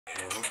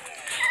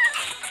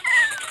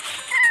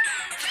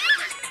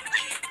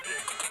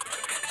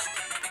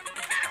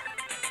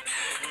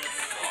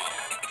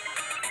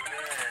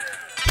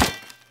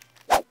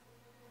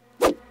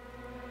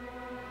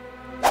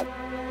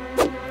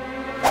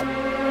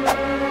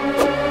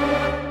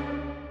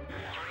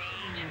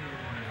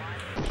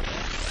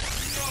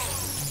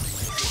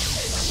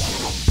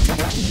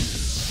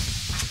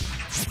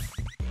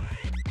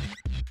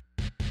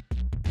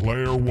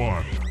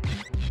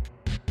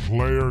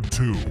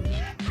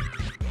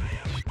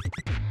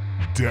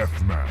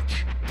Deathmatch.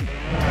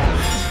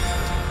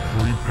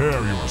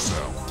 Prepare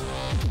yourself.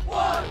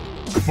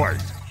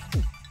 Fight.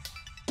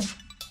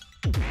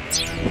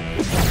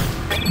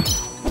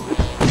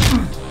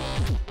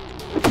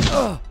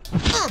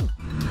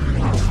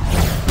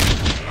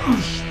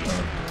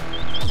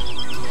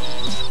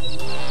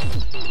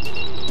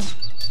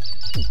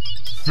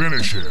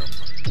 Finish him.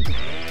 Go,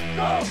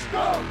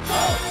 go,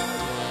 go!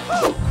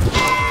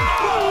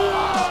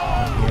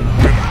 The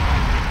winner.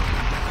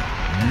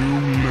 You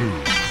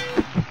lose.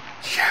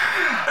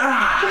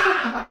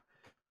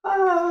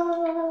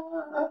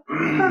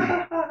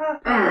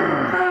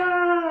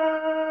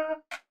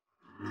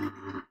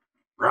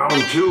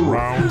 Round two.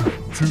 Round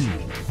two.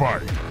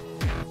 Fight.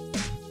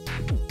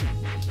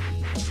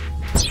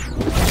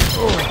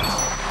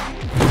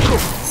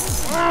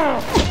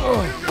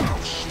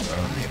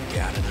 I've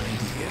got an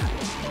idea.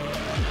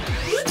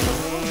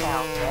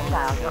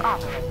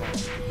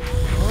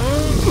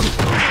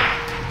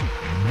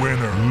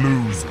 Winner,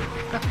 loser.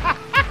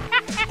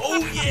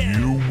 Oh yeah!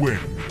 You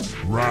win.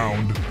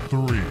 Round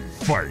three.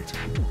 Fight.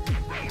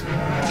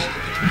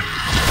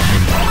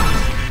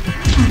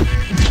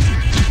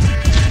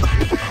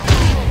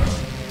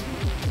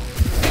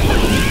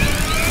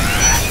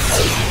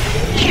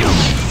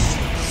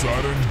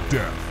 Sudden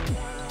death.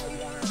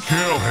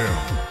 Kill him.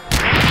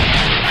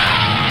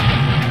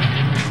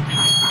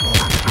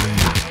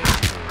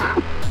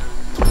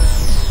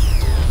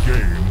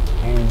 Game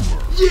over.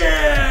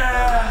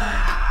 Yeah!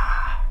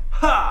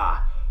 Ha!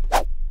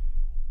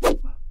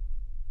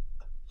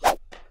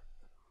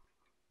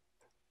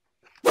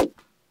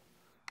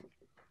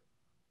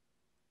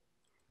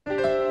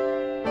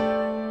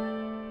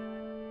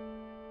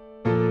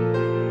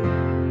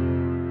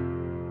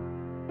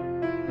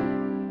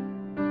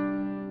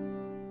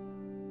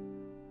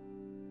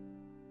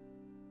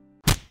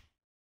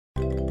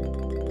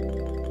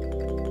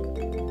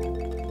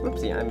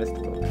 Whoopsie, I missed a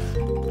little.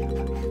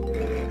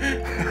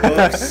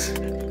 Whoops.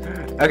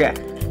 Okay.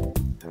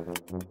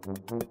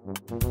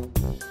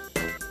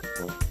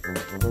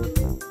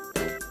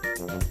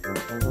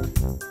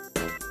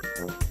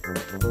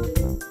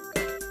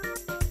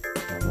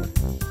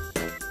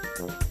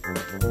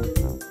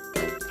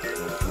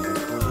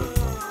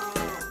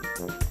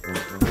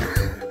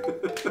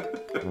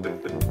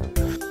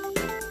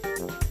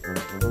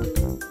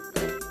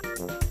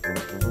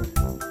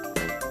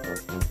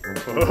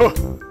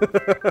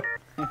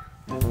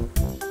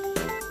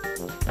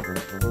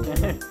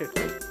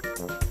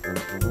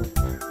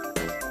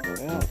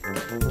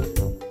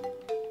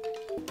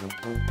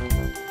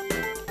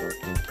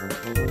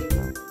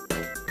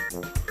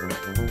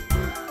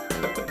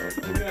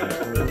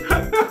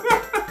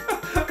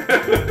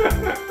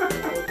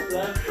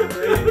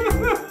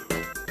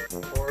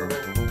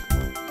 Horrible.